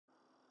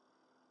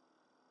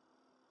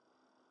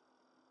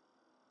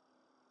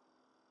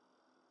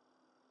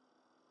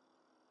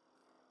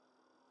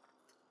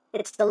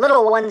It's the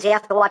little ones you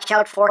have to watch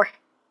out for.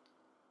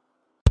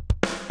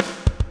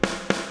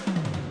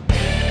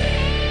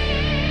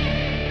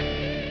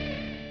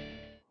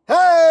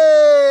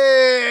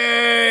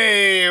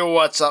 Hey!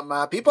 What's up,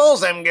 my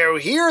peoples?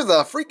 EmGo here,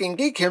 the freaking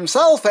geek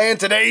himself, and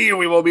today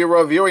we will be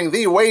reviewing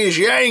the Wei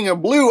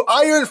Jiang Blue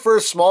Iron for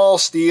Small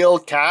Steel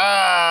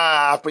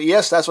Cap.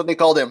 Yes, that's what they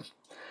called him.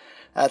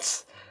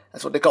 That's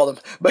what they called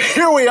him. But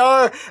here we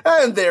are,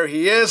 and there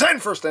he is.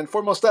 And first and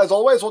foremost, as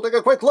always, we'll take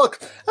a quick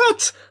look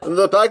at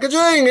the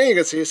packaging. And you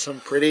can see some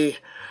pretty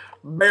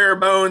bare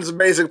bones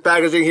basic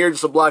packaging here,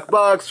 just a black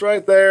box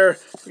right there.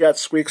 You got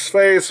Sqweeks'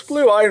 face,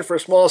 blue iron for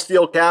small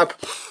steel cap.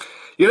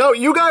 You know,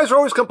 you guys are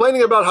always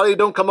complaining about how you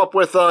don't come up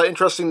with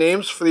interesting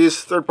names for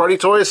these third-party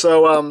toys,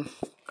 so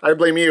I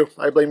blame you.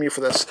 I blame you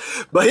for this.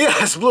 But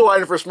yes, blue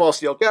iron for small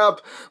steel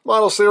cap,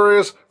 model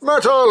series,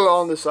 metal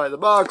on this side of the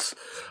box,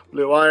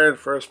 blue iron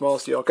for a small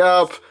steel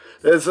cap.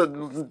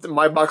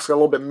 My box got a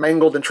little bit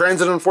mangled in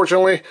transit,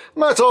 unfortunately.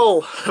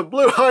 Metal,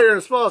 blue iron,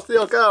 small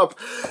steel cap.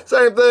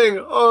 Same thing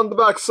on the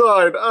back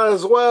side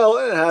as well.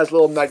 It has a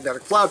little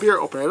magnetic flap here.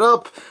 Open it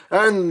up,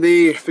 and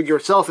the figure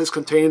itself is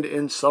contained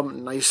in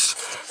some nice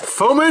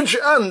foamage,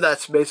 and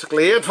that's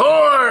basically it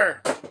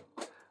for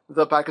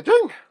the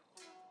packaging.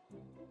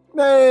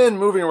 And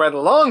moving right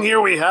along,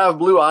 here we have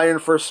blue iron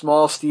for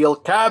small steel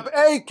cap,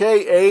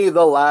 aka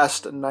the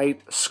last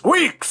knight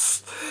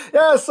Sqweeks.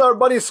 Yes, our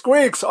buddy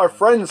Sqweeks, our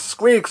friend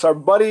Sqweeks, our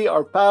buddy,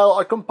 our pal,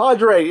 our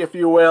compadre, if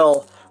you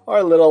will.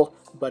 Our little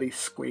buddy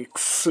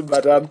Sqweeks.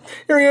 But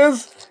here he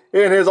is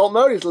in his alt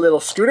mode. He's a little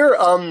scooter.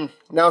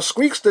 Now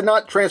Sqweeks did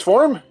not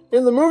transform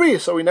in the movie,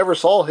 so we never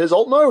saw his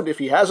alt mode. If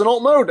he has an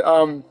alt mode,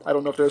 I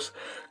don't know if there's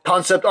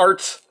concept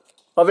art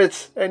of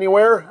it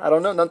anywhere. I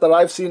don't know. Not that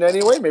I've seen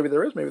anyway. Maybe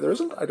there is, maybe there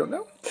isn't. I don't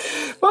know.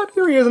 But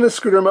here he is in his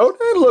scooter mode.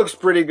 It looks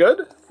pretty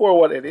good for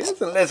what it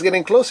is. And let's get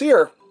in close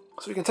here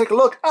so we can take a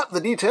look at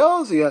the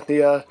details. You got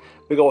the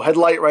big old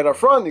headlight right up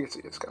front. You can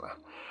see it's kind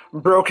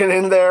of broken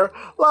in there.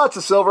 Lots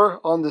of silver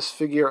on this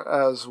figure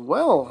as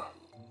well.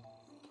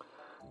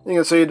 You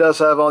can see he does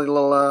have all the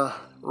little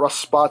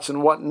rust spots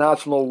and whatnot,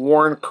 some little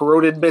worn,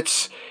 corroded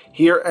bits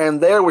here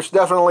and there, which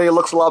definitely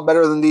looks a lot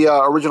better than the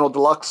original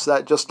deluxe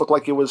that just looked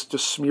like it was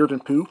just smeared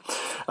in poo.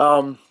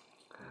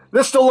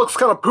 This still looks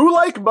kind of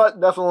poo-like, but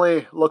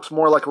definitely looks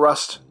more like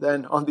rust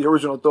than on the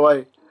original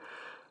toy.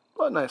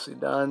 But nicely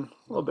done.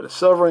 A little bit of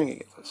silvering, you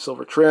get the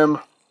silver trim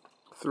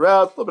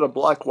throughout. A little bit of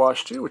black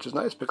wash too, which is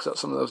nice. Picks out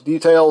some of those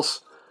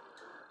details.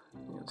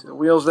 You can see the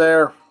wheels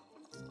there.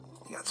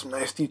 You got some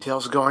nice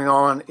details going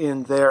on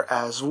in there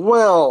as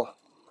well.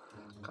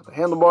 Got the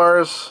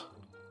handlebars.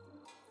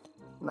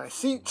 Nice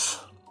seats.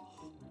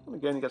 And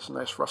again, you got some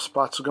nice rough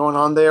spots going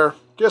on there.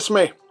 Kiss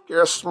me.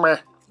 Kiss me.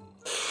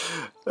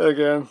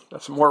 Again,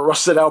 got some more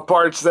rusted out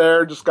parts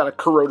there. Just kind of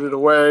corroded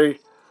away.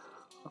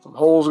 Got some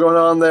holes going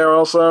on there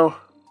also.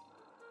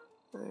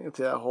 And you can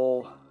see that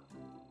whole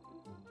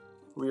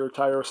rear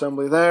tire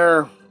assembly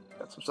there.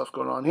 Got some stuff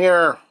going on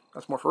here.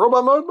 That's more for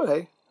robot mode, but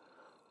hey.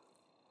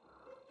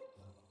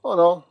 All in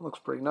all, looks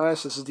pretty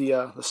nice. This is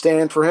the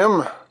stand for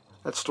him.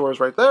 That stores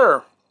right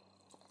there.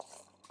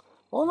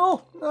 All in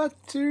all, not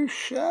too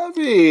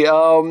shabby.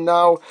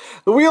 Now,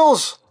 the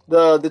wheels,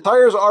 the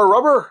tires are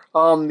rubber.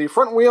 The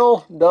front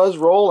wheel does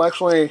roll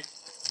actually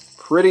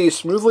pretty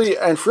smoothly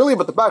and freely,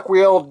 but the back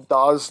wheel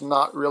does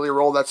not really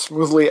roll that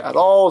smoothly at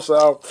all.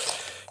 So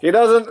he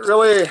doesn't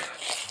really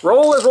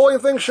roll as rolling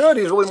things should.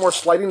 He's really more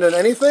sliding than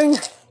anything.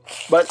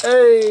 But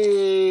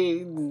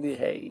hey.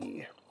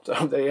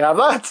 So there you have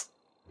that.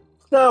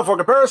 Now, for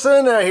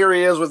comparison, here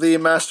he is with the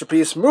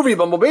Masterpiece Movie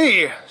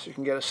Bumblebee. So you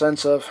can get a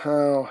sense of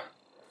how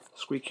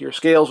Sqweek here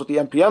scales with the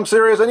MPM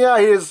series, and yeah,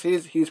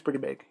 he's pretty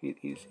big.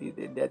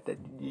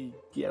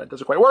 That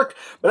doesn't quite work,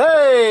 but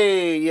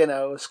hey, you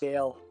know,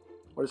 scale.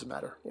 What does it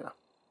matter, you know?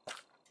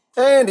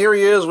 And here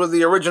he is with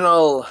the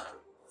original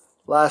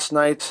Last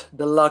Knight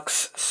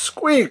Deluxe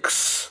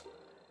Sqweeks.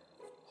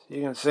 So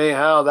you can see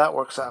how that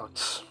works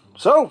out.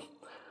 So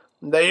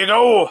there you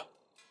go.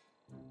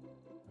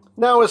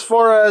 Now, as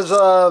far as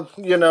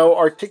you know,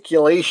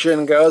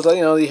 articulation goes,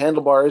 you know, the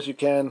handlebars you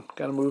can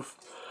kind of move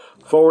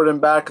forward and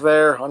back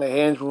there on a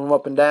hinge, move them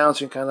up and down,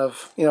 so you can kind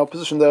of, you know,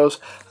 position those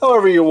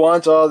however you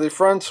want. The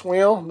front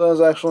wheel does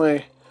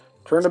actually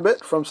turn a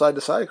bit from side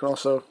to side. You can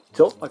also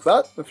tilt like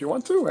that if you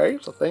want to, right?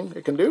 It's a thing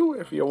it can do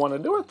if you want to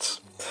do it.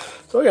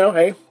 So, you know,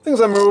 hey, things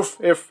that move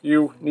if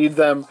you need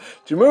them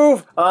to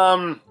move.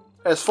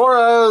 As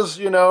far as,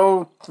 you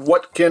know,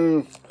 what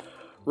can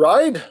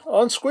ride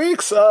on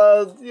Sqweeks,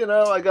 you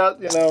know, I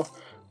got, you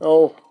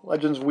know,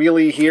 Legends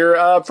Wheelie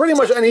here. Pretty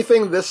much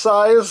anything this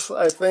size,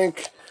 I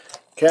think,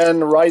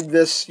 can ride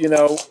this, you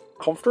know,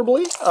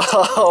 comfortably.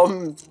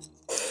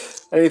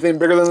 Anything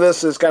bigger than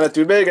this is kind of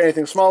too big.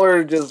 Anything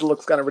smaller just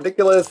looks kind of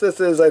ridiculous.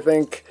 This is, I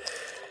think,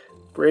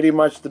 pretty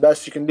much the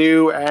best you can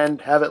do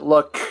and have it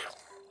look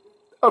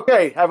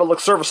okay, have it look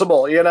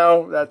serviceable, you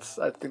know.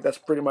 I think that's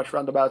pretty much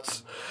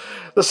roundabouts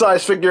the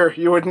size figure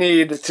you would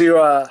need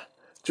to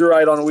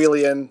ride on a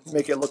wheelie and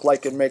make it look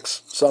like it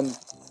makes some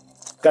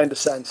kind of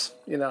sense,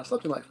 you know,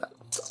 something like that.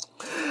 So,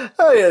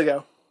 there you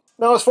go.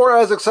 Now, as far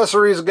as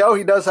accessories go,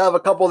 he does have a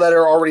couple that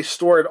are already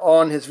stored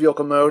on his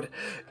vehicle mode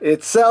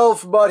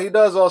itself, but he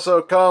does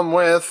also come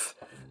with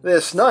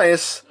this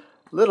nice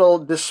little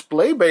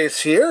display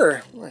base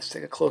here. Let's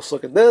take a close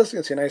look at this. You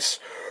can see a nice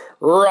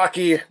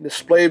rocky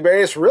display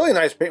base. Really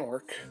nice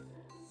paintwork.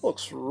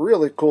 Looks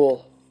really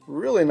cool.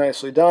 Really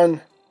nicely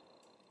done.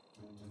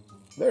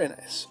 Very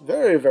nice.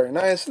 Very, very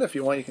nice. And if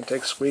you want, you can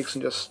take Sqweeks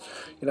and just,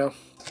 you know,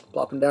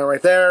 plop them down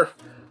right there.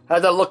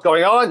 Has that look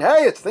going on?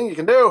 Hey, it's a thing you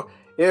can do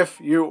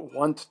if you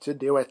want to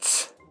do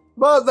it.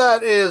 But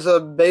that is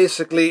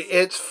basically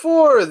it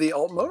for the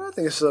alt mode. I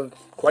think it's a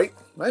quite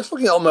nice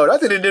looking alt mode. I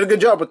think they did a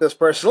good job with this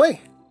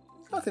personally.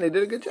 I think they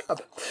did a good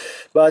job.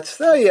 But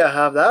there you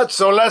have that.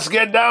 So let's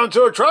get down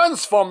to a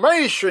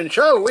transformation,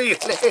 shall we?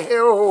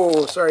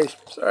 Oh, sorry.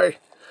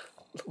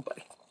 Little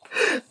buddy.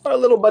 Our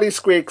little buddy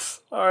Sqweeks.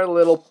 Our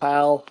little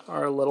pal.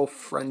 Our little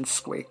friend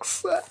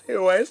Sqweeks.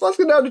 Anyways, let's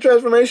get down to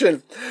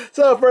transformation.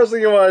 So first thing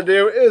you want to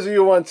do is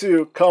you want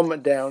to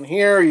come down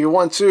here. You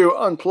want to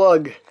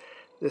unplug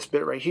this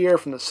bit right here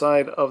from the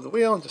side of the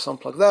wheel. Just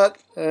unplug that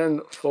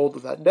and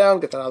fold that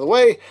down. Get that out of the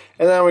way.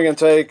 And then we're going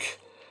to take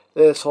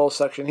this whole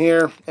section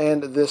here,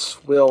 and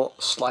this will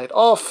slide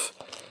off,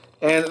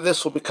 and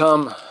this will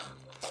become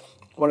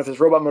one of his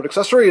robot mode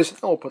accessories,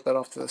 and we'll put that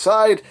off to the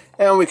side,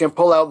 and we can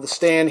pull out the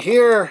stand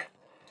here,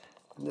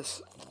 and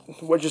this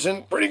wedges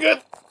in pretty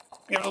good.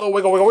 Give it a little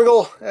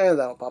wiggle, and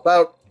that'll pop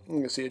out.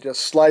 You can see it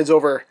just slides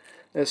over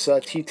this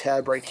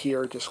T-tab right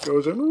here. It just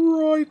goes in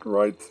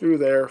right through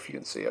there, if you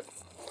can see it.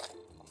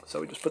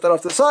 So we just put that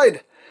off to the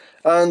side,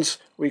 and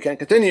we can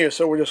continue.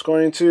 So we're just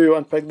going to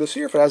unpeg this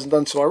here if it hasn't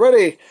done so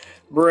already.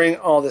 Bring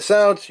all this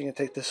out. You can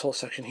take this whole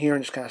section here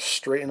and just kind of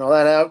straighten all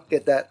that out.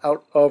 Get that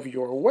out of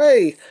your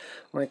way,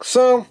 like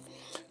so.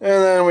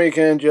 And then we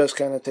can just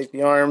kind of take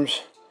the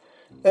arms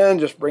and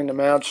just bring them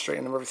out,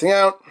 straighten them everything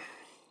out.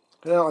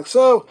 Put it out like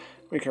so.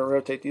 We can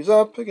rotate these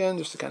up again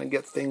just to kind of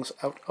get things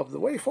out of the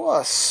way for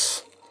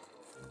us.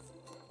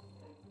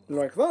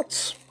 Like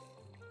that.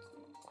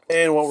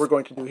 And what we're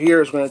going to do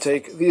here is we're going to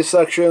take these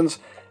sections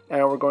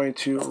and we're going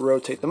to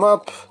rotate them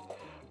up.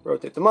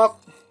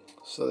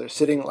 So they're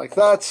sitting like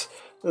that.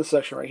 This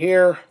section right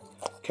here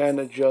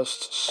can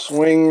just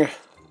swing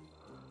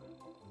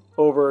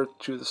over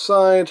to the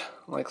side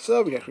like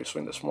so. We can actually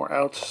swing this more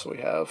out so we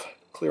have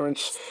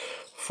clearance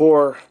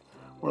for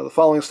one of the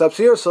following steps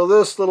here. So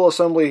this little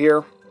assembly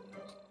here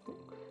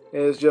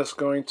is just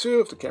going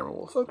to, if the camera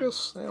will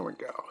focus, there we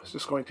go. It's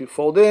just going to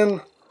fold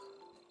in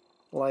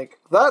like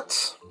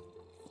that.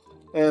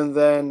 And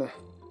then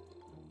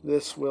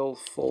this will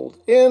fold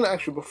in.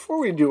 Actually, before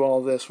we do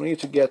all this, we need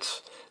to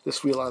get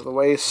this wheel out of the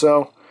way.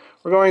 So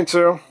we're going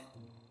to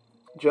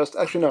just,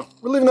 actually no,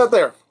 we're leaving that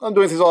there. I'm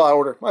doing things all out of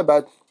order. My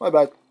bad.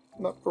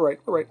 No, we're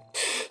right.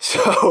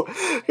 So,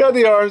 got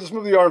the arms, just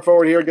move the arm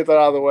forward here, get that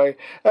out of the way,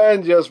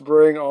 and just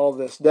bring all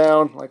this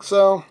down like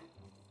so.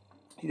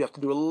 You have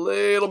to do a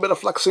little bit of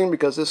flexing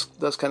because this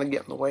does kind of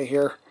get in the way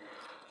here.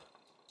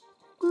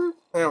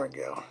 There we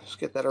go. Just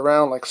get that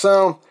around like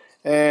so.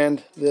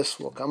 And this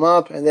will come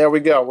up, and there we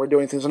go. We're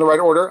doing things in the right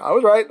order. I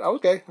was right.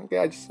 Okay.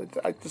 I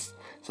just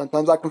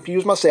sometimes I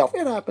confuse myself.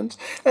 It happens.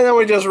 And then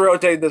we just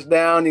rotate this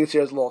down. You can see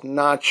there's a little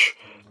notch,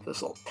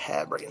 this little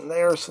tab right in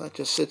there. So that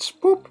just sits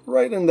boop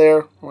right in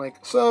there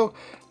like so.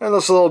 And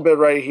this little bit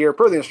right here,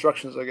 per the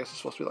instructions, I guess it's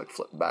supposed to be like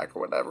flip back or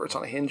whatever. It's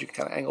on a hinge. You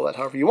can kind of angle that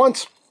however you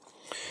want.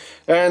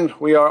 And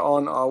we are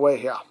on our way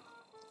here.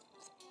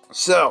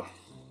 So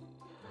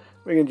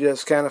we can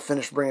just kind of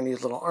finish bringing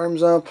these little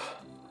arms up.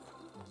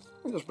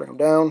 And just bring them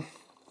down.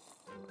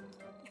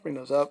 Just bring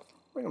those up.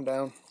 Bring them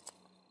down.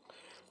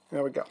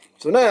 There we go.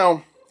 So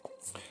now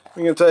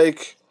we can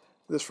take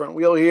this front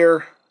wheel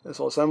here, this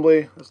whole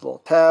assembly, this little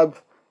tab.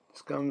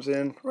 This comes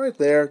in right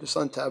there. Just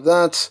untab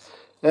that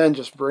and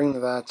just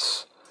bring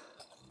that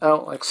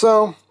out like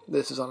so.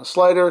 This is on a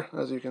slider,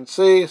 as you can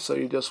see. So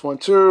you just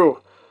want to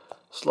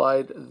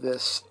slide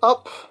this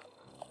up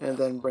and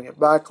then bring it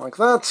back like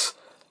that.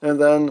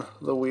 And then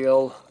the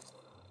wheel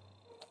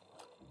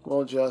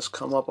will just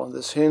come up on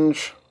this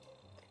hinge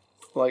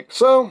like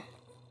so,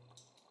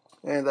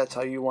 and that's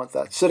how you want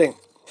that sitting.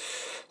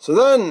 So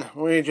then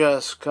we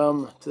just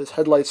come to this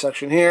headlight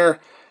section here,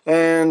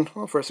 and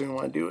well, first thing we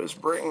want to do is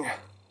bring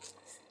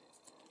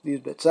these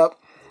bits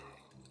up.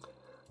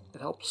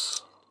 It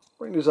helps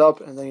bring these up,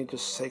 and then you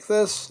just take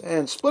this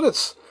and split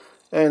it,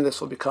 and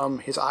this will become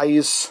his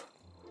eyes.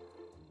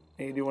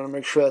 And you do want to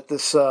make sure that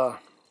this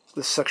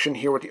this section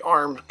here with the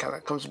arm kind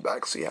of comes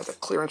back, so you have the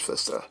clearance for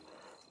this to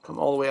come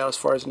all the way out as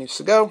far as it needs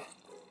to go.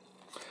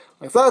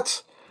 Like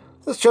that.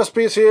 This chest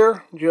piece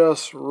here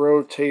just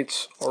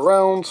rotates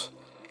around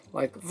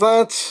like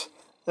that.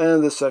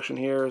 And this section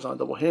here is on a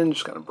double hinge.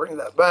 Just kind of bring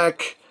that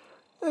back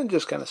and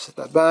just kind of sit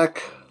that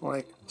back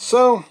like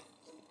so.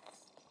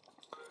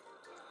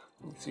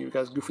 You see you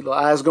guys' goofy little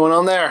eyes going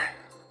on there.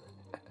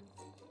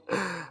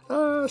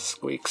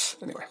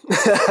 Sqweeks. Anyway.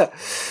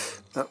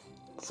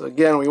 So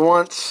again, we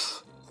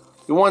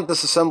want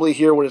this assembly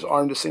here with his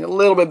arm just sitting a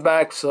little bit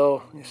back,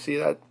 so you see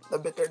that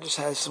bit there just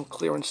has some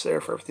clearance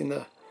there for everything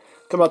to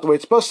come out the way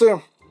it's supposed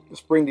to.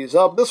 just bring these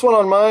up. This one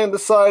on mine,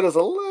 this side is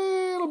a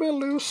little bit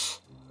loose.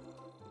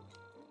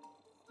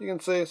 You can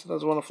see it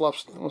doesn't want to flop.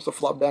 It wants to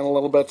flop down a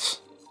little bit.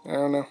 I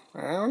don't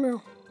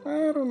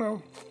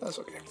know. That's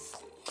okay.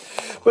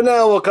 But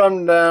now we'll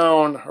come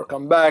down, or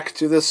come back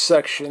to this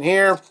section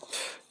here.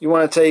 You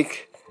want to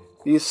take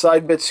these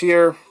side bits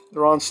here.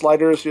 They're on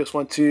sliders. You just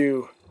want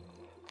to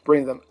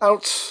bring them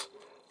out,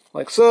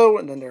 like so.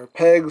 And then there are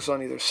pegs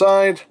on either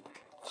side.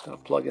 Just going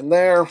to plug in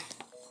there.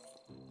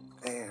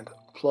 And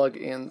plug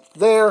in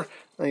there.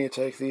 Then you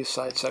take these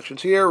side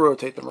sections here,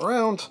 rotate them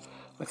around,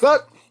 like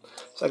that.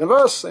 Second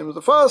verse, same as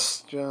the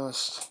first.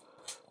 Just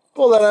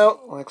pull that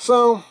out, like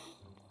so.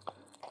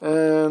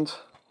 And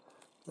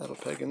that'll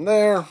peg in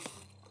there.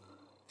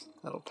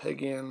 That'll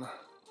peg in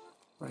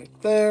right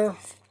there.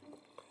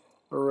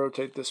 We'll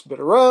rotate this bit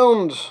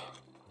around.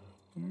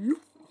 There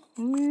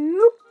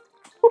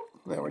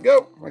we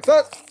go, like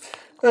that.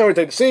 Then we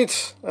take the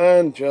seats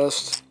and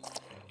just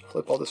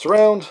flip all this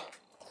around,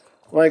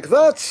 like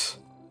that.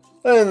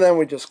 And then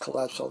we just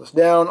collapse all this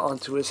down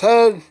onto his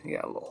head. You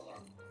got a little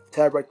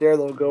tab right there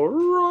that'll go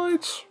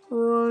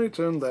right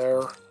in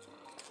there.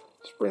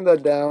 Just bring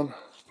that down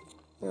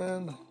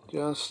and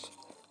just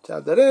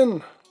tab that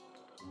in.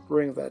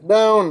 Bring that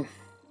down,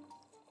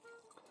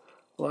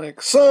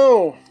 like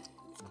so.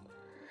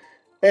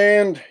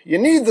 And you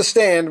need the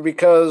stand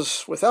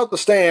because without the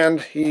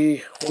stand,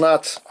 he will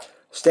not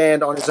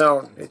stand on his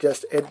own.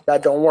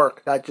 That don't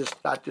work. That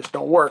just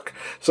don't work.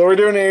 So we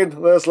do need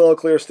this little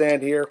clear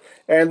stand here,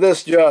 and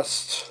this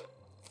just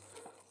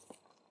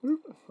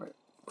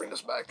bring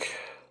this back.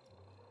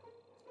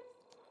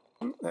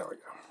 There we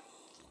go.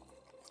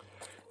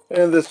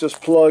 And this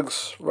just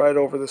plugs right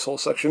over this whole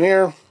section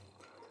here.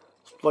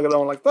 Just plug it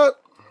on like that.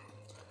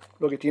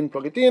 Plug it in,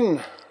 plug it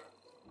in.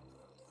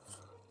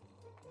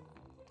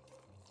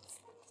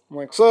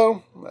 Like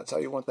so. That's how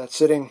you want that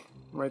sitting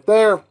right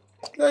there.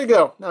 There you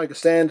go. Now you can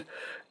stand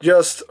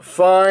just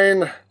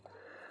fine.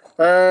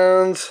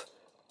 And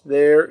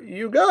there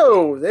you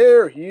go.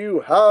 There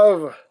you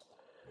have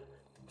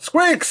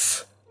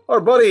Sqweeks, our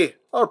buddy,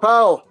 our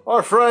pal,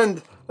 our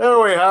friend. There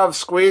we have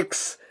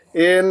Sqweeks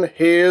in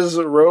his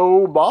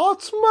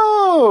robot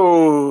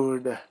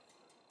mode.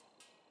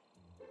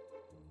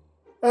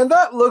 And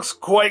that looks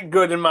quite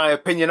good in my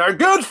opinion. Our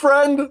good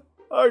friend,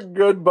 our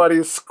good buddy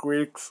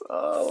Sqweeks.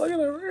 Oh, look at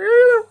him.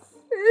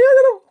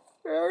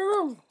 Look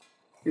at him.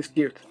 He's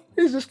cute.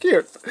 He's just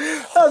cute.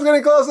 Let's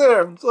get close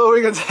there so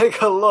we can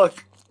take a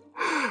look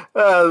at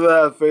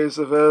that face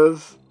of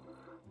his.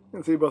 You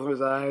can see both of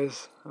his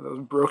eyes. Those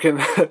broken,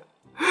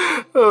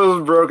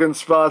 those broken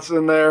spots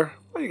in there.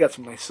 Well, you got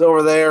some nice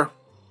silver there.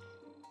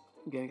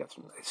 Again, you got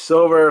some nice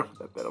silver,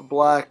 a bit of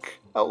black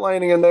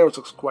outlining in there, which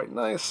looks quite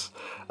nice.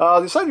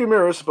 The side view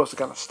mirror is supposed to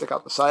kind of stick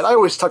out the side. I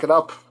always tuck it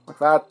up like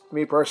that,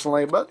 me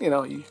personally, but, you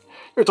know,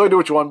 your toy do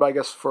what you want, but I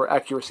guess for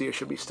accuracy it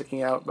should be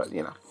sticking out, but,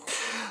 you know.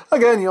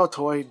 Again, your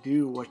toy,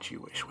 do what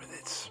you wish with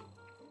it.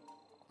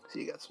 So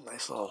you got some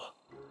nice little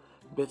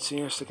bits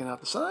here sticking out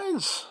the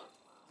sides.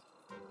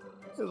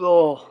 His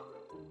little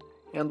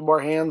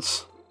handlebar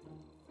hands.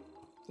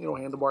 You know,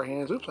 handlebar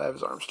hands. Oops, I have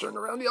his arms turned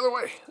around the other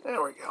way.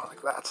 There we go,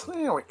 like that.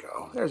 There we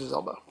go. There's his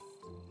elbow.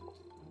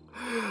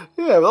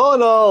 Yeah, but all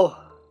in all,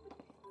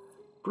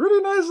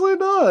 pretty nicely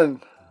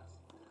done.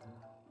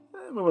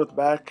 And moving at the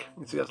back,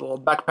 you can see he has a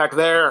little backpack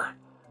there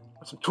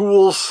with some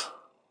tools.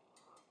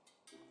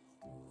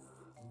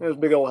 There's a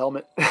big old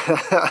helmet.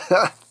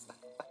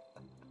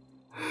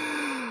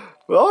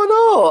 Well,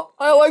 no,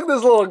 I like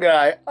this little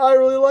guy. I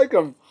really like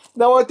him.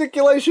 Now,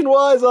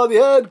 articulation-wise on the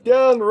head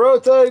can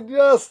rotate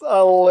just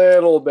a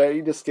little bit.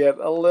 You just get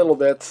a little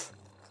bit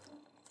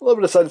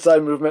of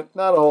side-to-side movement.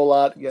 Not a whole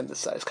lot. Again, this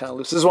side's kind of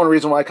loose. This is one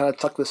reason why I kind of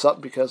tuck this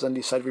up, because then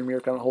the side view mirror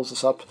kind of holds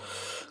this up.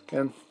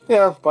 And,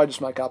 yeah, probably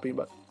just my copy,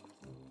 but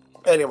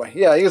anyway,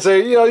 yeah, you can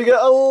see, you know, you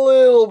get a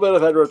little bit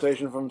of head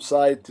rotation from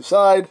side to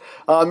side.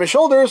 My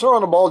shoulders are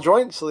on a ball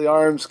joint, so the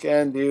arms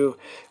can do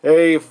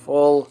a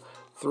full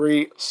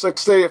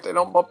 360 if they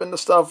don't bump into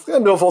stuff. They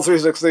can do a full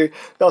 360.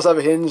 They also have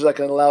a hinge that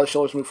can allow the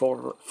shoulders to move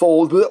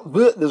forward.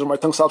 This is where my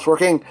tongue stops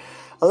working.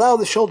 Allow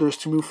the shoulders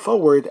to move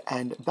forward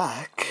and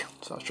back.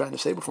 So I was trying to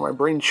say before my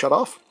brain shut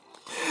off.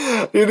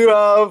 You do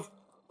have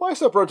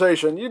bicep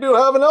rotation. You do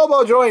have an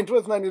elbow joint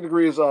with 90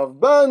 degrees of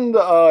bend.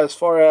 As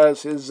far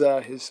as his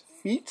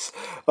feet,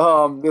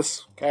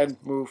 this can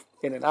move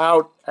in and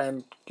out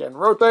and can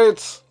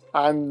rotate.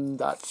 And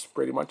that's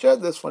pretty much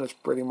it. This one is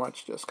pretty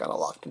much just kind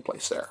of locked in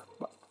place there.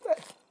 But,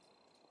 hey.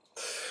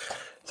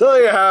 So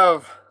there you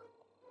have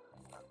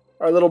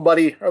our little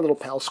buddy, our little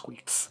pal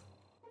Sqweeks.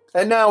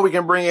 And now we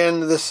can bring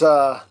in this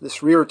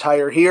this rear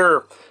tire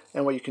here.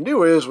 And what you can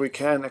do is we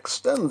can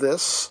extend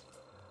this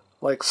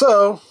like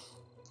so.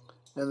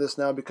 And this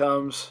now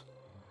becomes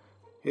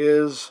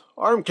his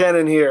arm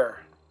cannon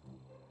here.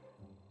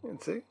 You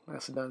can see,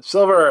 nicely done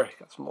silver.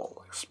 Got some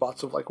little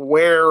spots of like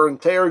wear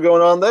and tear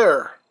going on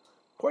there.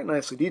 Quite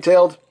nicely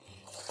detailed.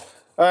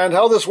 And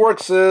how this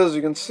works is,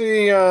 you can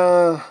see,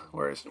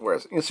 where is it?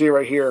 You can see it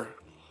right here.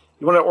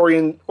 You want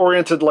it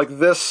oriented like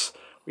this.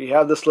 We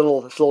have this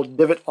little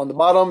divot on the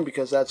bottom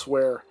because that's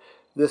where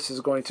this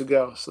is going to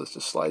go. So this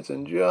just slides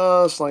in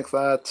just like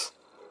that.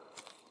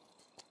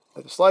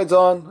 It slides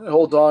on, it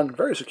holds on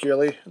very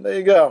securely, and there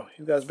you go.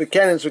 You've got this big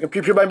cannon, so you can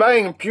pew pew bang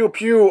bang, pew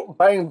pew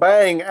bang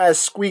bang, as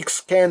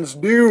Sqweeks cans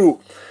do.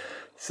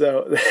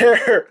 So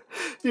there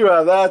you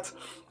have that.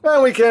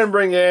 And we can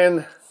bring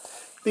in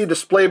the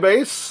display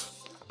base,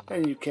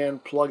 and you can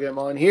plug them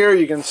on here.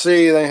 You can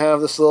see they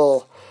have this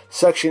little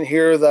section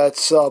here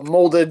that's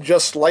molded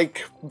just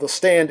like the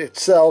stand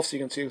itself, so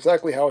you can see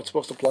exactly how it's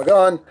supposed to plug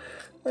on.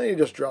 And you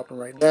just drop them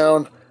right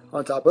down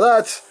on top of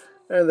that,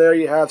 and there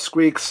you have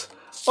Sqweeks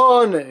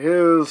on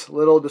his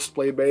little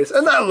display base,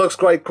 and that looks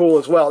quite cool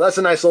as well. That's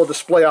a nice little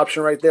display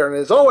option right there, and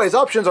as always,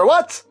 options are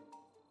what?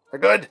 They're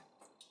good.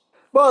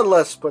 But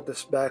let's put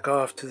this back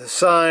off to the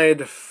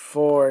side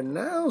for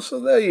now,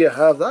 so there you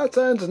have that,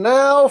 and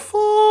now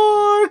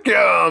for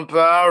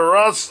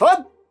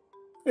comparison.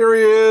 Here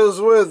he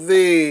is with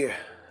the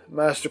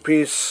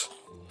masterpiece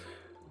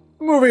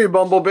movie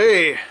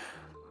Bumblebee.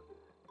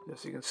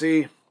 As you can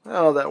see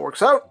how that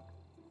works out.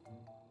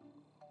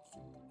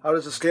 How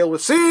does it scale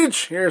with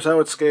Siege? Here's how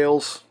it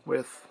scales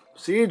with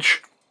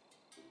Siege.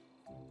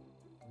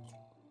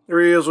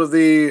 Here he is with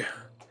the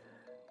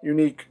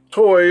unique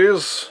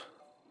toys.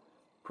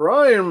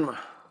 Prime.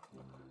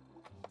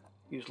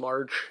 He's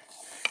large.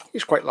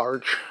 He's quite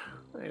large.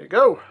 There you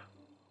go.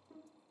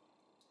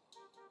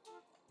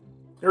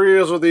 Here he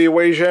is with the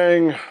Wei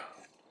Jiang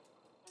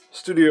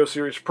Studio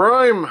Series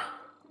Prime.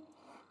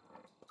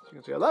 So you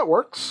can see how that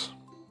works.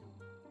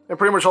 And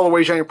pretty much all the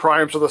Wei Jiang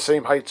Primes are the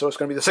same height, so it's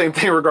going to be the same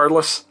thing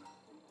regardless.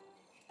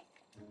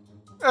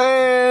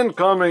 And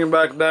coming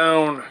back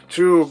down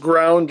to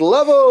ground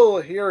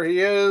level, here he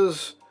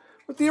is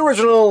with the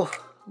original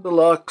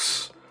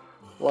deluxe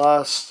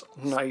Last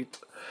Night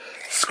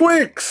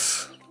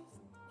Sqweeks.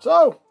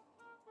 So,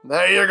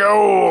 there you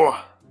go.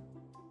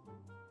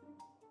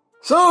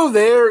 So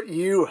there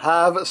you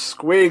have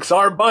Sqweeks,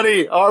 our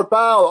buddy, our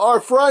pal,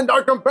 our friend,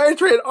 our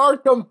compatriot, our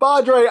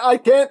compadre. I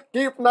can't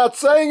keep not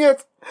saying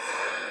it.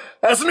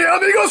 Es mi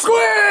amigo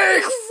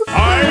Sqweeks!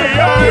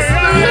 Es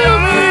mi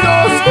amigo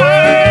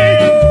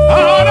Sqweeks!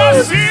 Ahora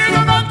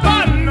sigo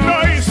cantando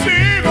y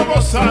sigo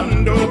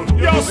gozando.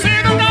 Yo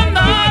sigo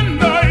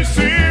cantando y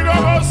sigo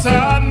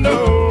gozando.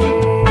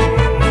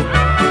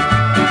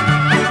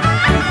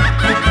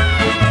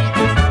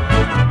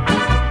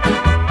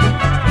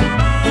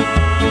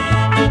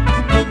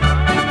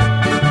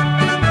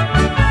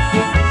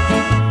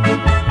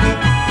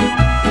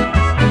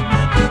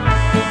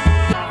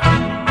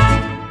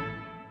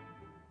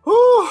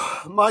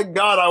 My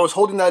God, I was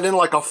holding that in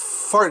like a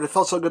fart. It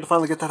felt so good to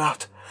finally get that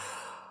out.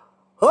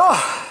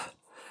 Oh,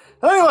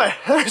 anyway,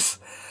 there's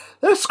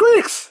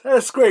Sqweeks.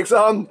 There's Sqweeks.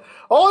 All in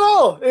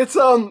all, it's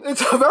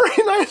a very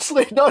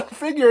nicely done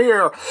figure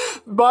here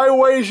by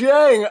Wei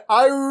Jiang.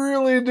 I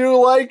really do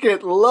like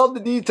it. Love the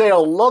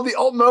detail. Love the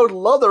alt mode.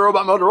 Love the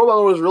robot mode. The robot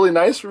mode was really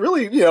nice.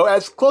 Really,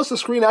 as close to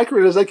screen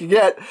accurate as they could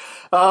get.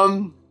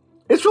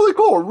 It's really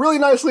cool, really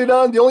nicely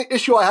done. The only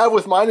issue I have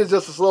with mine is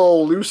just this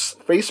little loose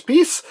face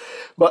piece.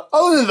 But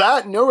other than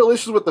that, no real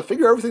issues with the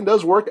figure. Everything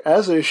does work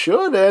as it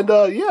should. And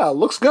yeah,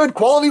 looks good.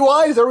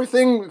 Quality-wise,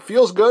 everything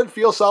feels good,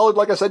 feels solid.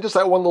 Like I said, just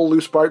that one little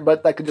loose part,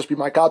 but that could just be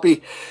my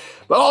copy.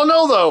 But all in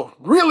all, though,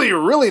 really,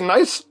 really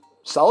nice,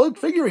 solid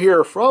figure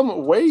here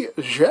from Wei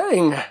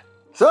Jiang.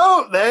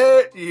 So,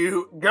 there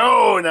you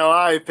go. Now,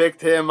 I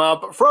picked him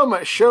up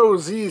from Show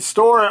Z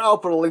Store. I'll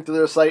put a link to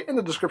their site in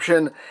the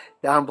description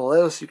down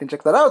below, so you can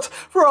check that out.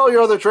 For all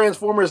your other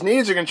Transformers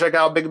needs, you can check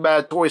out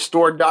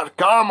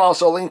BigBadToyStore.com,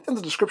 also linked in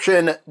the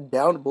description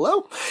down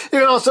below. You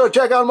can also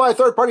check out my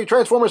third-party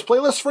Transformers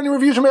playlist for any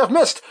reviews you may have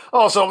missed,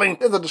 also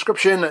linked in the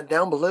description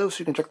down below, so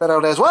you can check that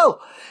out as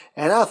well.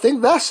 And I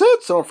think that's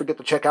it, so don't forget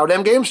to check out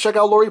EmGo's, check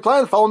out Lori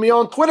Plan, follow me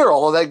on Twitter,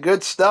 all of that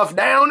good stuff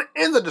down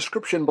in the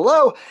description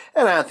below.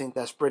 And I think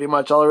that's pretty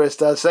much all there is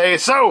to say.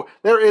 So,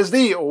 there is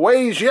the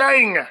Wei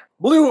Jiang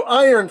Blue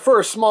Iron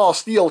for Small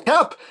Steel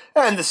Cap,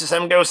 and this is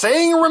EmGo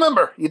saying,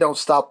 remember, you don't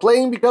stop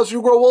playing because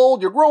you grow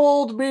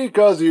old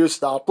because you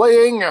stop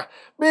playing.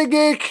 Be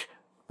geek,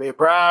 be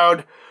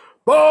proud,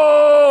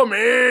 boom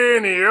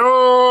in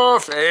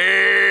your face.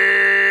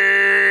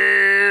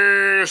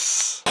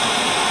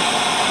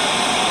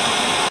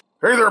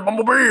 Hey there,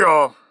 Bumblebee,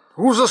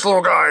 who's this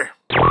little guy?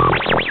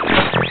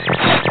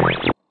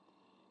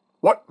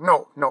 What?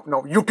 No,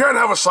 you can't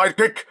have a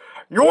sidekick.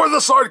 You're the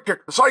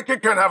sidekick. The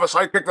sidekick can't have a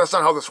sidekick. That's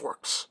not how this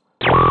works.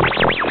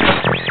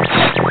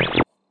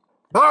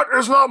 That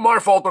is not my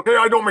fault, okay?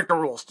 I don't make the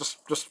rules. Just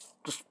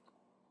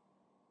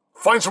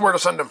find somewhere to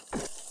send him.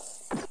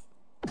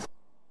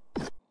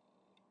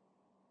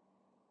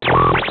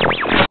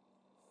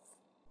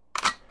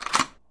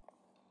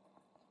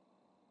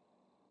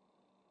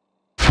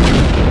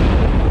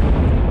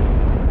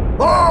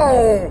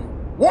 Oh!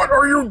 What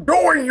are you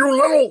doing, you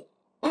little...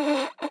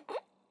 I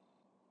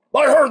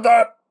heard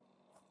that!